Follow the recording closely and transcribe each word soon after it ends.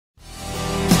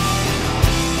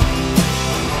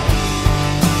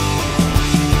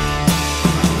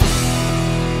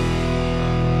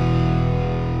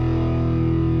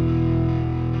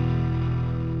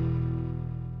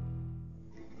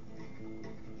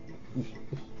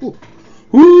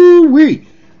Woo-wee!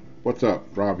 What's up?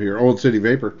 Rob here, Old City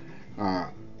Vapor.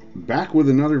 Back with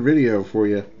another video for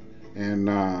you. And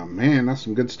man, that's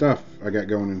some good stuff I got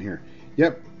going in here.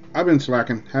 Yep, I've been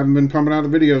slacking. Haven't been pumping out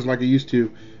the videos like I used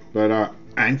to. But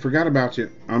I ain't forgot about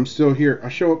you. I'm still here. I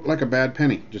show up like a bad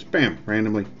penny. Just bam,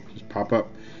 randomly. Just pop up.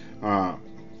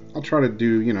 I'll try to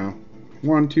do, 1-2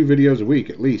 videos a week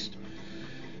at least.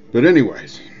 But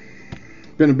anyways,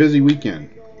 been a busy weekend.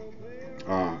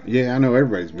 Yeah, I know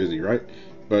everybody's busy, right?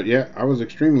 But yeah, I was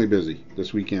extremely busy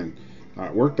this weekend.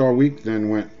 Worked all week, then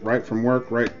went right from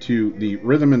work right to the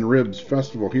Rhythm and Ribs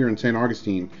Festival here in St.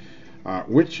 Augustine,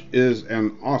 which is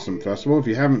an awesome festival. If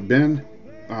you haven't been,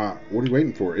 what are you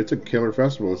waiting for? It's a killer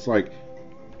festival. It's like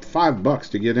 $5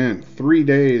 to get in. 3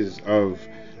 days of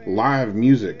live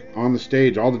music on the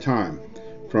stage all the time,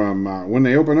 from when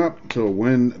they open up till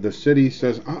when the city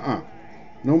says,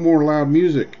 no more loud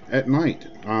music at night.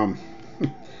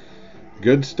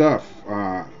 Good stuff.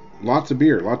 Lots of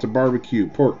beer, lots of barbecue,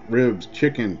 pork, ribs,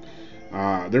 chicken.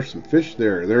 There's some fish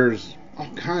there. There's all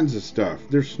kinds of stuff.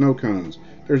 There's snow cones.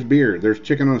 There's beer. There's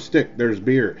chicken on a stick. There's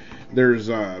beer. There's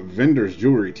vendors,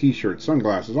 jewelry, t-shirts,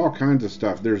 sunglasses, all kinds of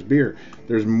stuff. There's beer.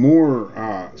 There's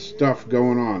more stuff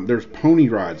going on. There's pony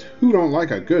rides. Who don't like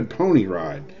a good pony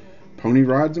ride? Pony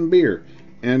rides and beer.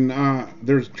 And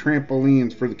there's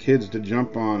trampolines for the kids to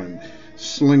jump on and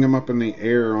sling them up in the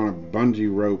air on a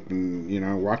bungee rope and,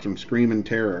 watch them scream in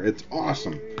terror. It's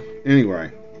awesome.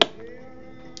 Anyway,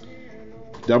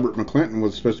 Delbert McClinton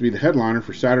was supposed to be the headliner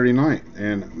for Saturday night,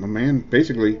 and my man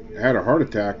basically had a heart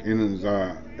attack in his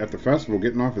at the festival,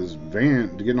 getting off his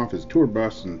tour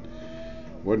bus, and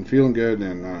wasn't feeling good,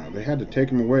 and they had to take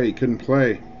him away. He couldn't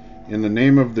play. In the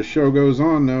name of The Show Goes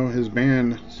On, though, his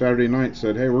band Saturday night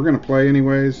said, hey, we're going to play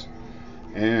anyways.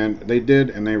 And they did,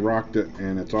 and they rocked it,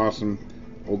 and it's awesome.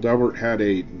 Old Delbert had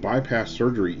a bypass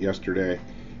surgery yesterday,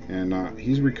 and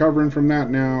he's recovering from that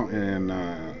now, and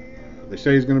they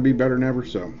say he's going to be better than ever,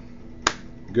 so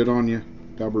good on you,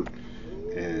 Delbert.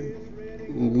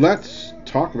 And let's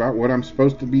talk about what I'm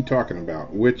supposed to be talking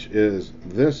about, which is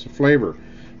this flavor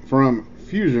from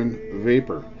Fuzion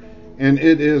Vapor. And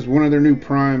it is one of their new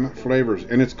prime flavors,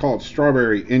 and it's called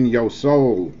Strawberry in Yo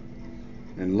Soul.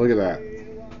 And look at that.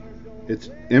 It's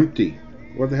empty.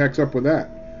 What the heck's up with that?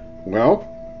 Well,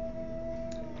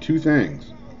 two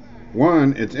things.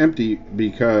 One, it's empty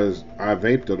because I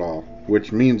vaped it all,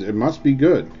 which means it must be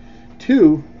good.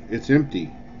 Two, it's empty,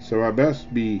 so I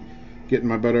best be getting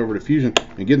my butt over to Fuzion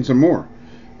and getting some more.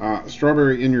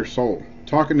 Strawberry in Your Soul.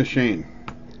 Talking to Shane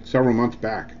several months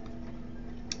back,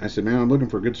 I said, man, I'm looking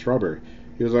for a good strawberry.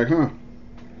 He was like,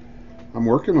 I'm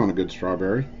working on a good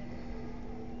strawberry.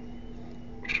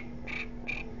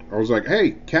 I was like,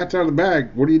 hey, cat's out of the bag.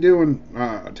 What are you doing?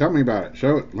 Tell me about it.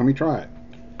 Show it. Let me try it.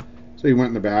 So he went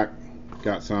in the back,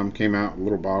 got some, came out, a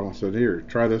little bottle, said, here,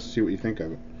 try this, see what you think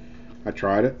of it. I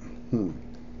tried it.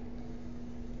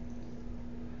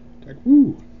 Like,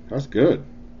 woo, that's good.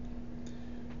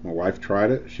 My wife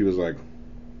tried it. She was like,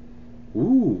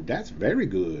 ooh, that's very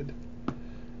good.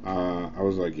 I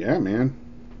was like, yeah, man,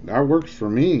 that works for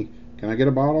me. Can I get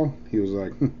a bottle? He was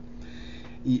like,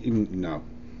 no.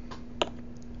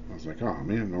 I was like, oh,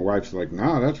 man. My wife's like,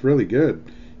 nah, that's really good.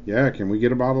 Yeah, can we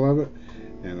get a bottle of it?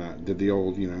 And I did the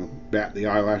old, bat the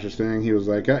eyelashes thing. He was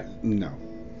like, no.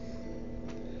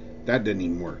 That didn't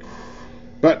even work.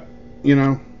 But,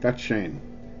 that's Shane.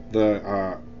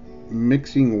 The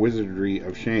mixing wizardry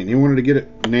of Shane. He wanted to get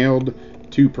it nailed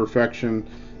to perfection,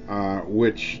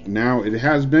 which now it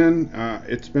has been.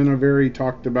 It's been a very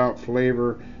talked about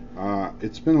flavor.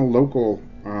 It's been a local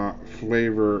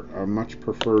flavor, a much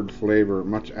preferred flavor,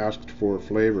 much asked for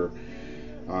flavor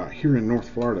here in North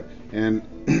Florida, and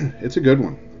it's a good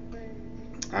one.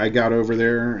 I got over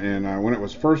there, and when it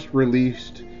was first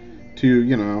released to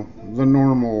the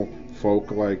normal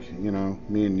folk like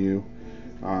me and you,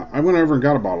 I went over and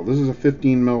got a bottle. This is a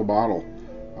 15 ml bottle.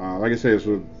 Like I say, this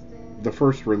was the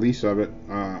first release of it.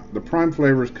 The prime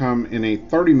flavors come in a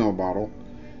 30 ml bottle.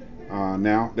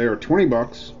 Now they are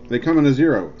 $20. They come in a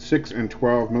 0, 6 and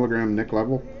 12 milligram nic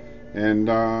level, and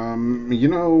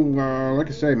like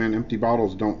I say, man, empty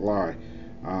bottles don't lie.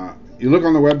 You look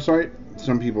on the website,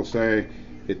 some people say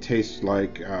it tastes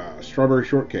like strawberry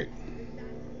shortcake.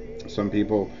 Some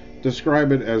people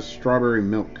describe it as strawberry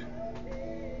milk.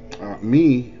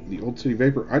 Me, the Old City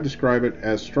Vapor, I describe it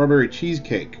as strawberry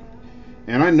cheesecake.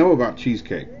 And I know about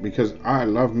cheesecake because I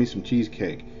love me some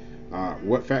cheesecake.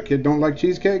 What fat kid don't like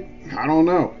cheesecake? I don't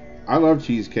know. I love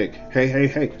cheesecake.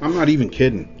 Hey, I'm not even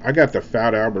kidding. I got the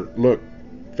Fat Albert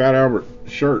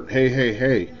shirt,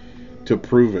 hey, to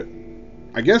prove it.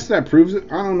 I guess that proves it.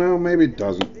 I don't know, maybe it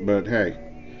doesn't, but hey.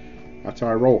 That's how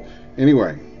I roll.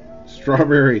 Anyway,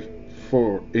 strawberry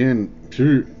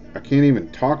I can't even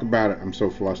talk about it. I'm so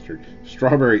flustered.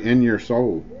 Strawberry in your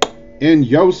soul. In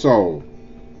your soul.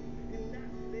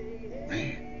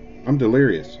 Man, I'm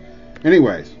delirious.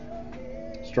 Anyways,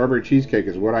 strawberry cheesecake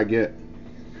is what I get.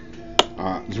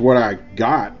 It's what I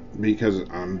got because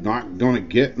I'm not going to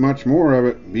get much more of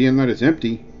it, being that it's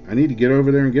empty. I need to get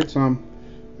over there and get some.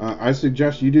 I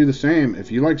suggest you do the same. If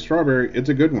you like strawberry, it's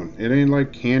a good one. It ain't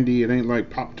like candy. It ain't like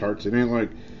Pop-Tarts. It ain't like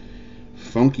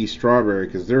funky strawberry,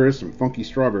 because there is some funky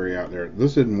strawberry out there.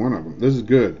 This isn't one of them. This is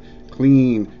good.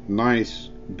 Clean, nice,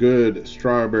 good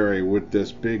strawberry with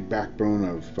this big backbone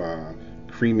of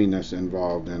creaminess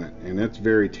involved in it. And it's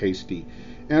very tasty.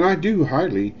 And I do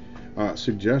highly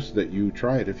suggest that you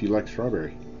try it if you like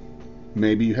strawberry.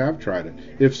 Maybe you have tried it.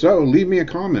 If so, leave me a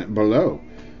comment below.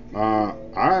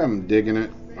 I'm digging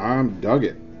it. I'm dug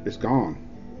it. It's gone.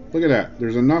 Look at that.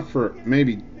 There's enough for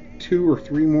maybe 2 or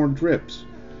 3 more drips.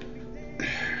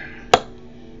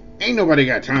 Ain't nobody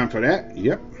got time for that.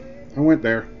 Yep, I went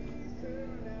there.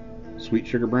 Sweet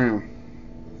sugar brown.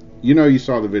 You know, you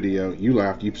saw the video. You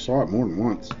laughed. You saw it more than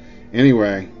once.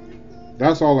 Anyway,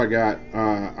 that's all I got.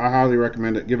 I highly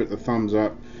recommend it. Give it the thumbs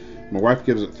up. My wife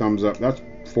gives it thumbs up. That's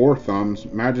 4 thumbs.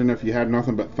 Imagine if you had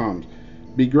nothing but thumbs.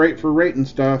 Be great for rating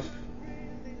stuff,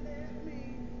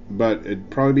 but it'd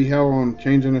probably be hell on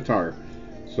changing a tire.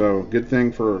 So good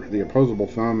thing for the opposable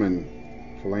thumb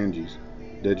and phalanges,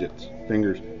 digits,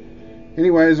 fingers.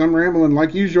 Anyways, I'm rambling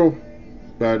like usual,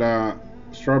 but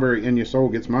strawberry in your soul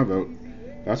gets my vote.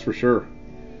 That's for sure.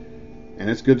 And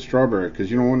it's good strawberry,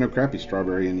 because you don't want no crappy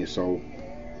strawberry in your soul.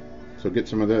 So get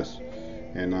some of this,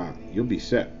 and you'll be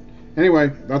set.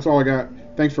 Anyway, that's all I got.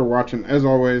 Thanks for watching. As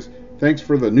always, thanks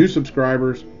for the new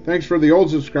subscribers. Thanks for the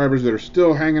old subscribers that are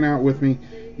still hanging out with me.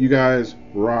 You guys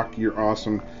rock. You're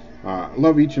awesome.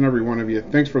 Love each and every one of you.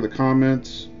 Thanks for the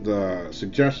comments, the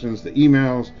suggestions, the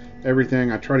emails,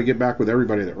 everything. I try to get back with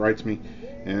everybody that writes me.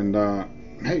 And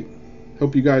hey,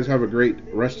 hope you guys have a great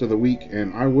rest of the week.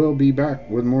 And I will be back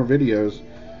with more videos.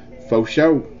 Faux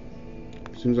show.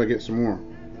 As soon as I get some more.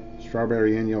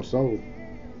 Strawberry in your soul.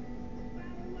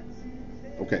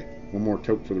 Okay, one more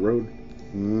toke for the road.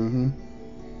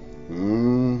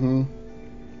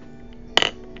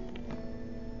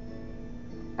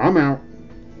 I'm out.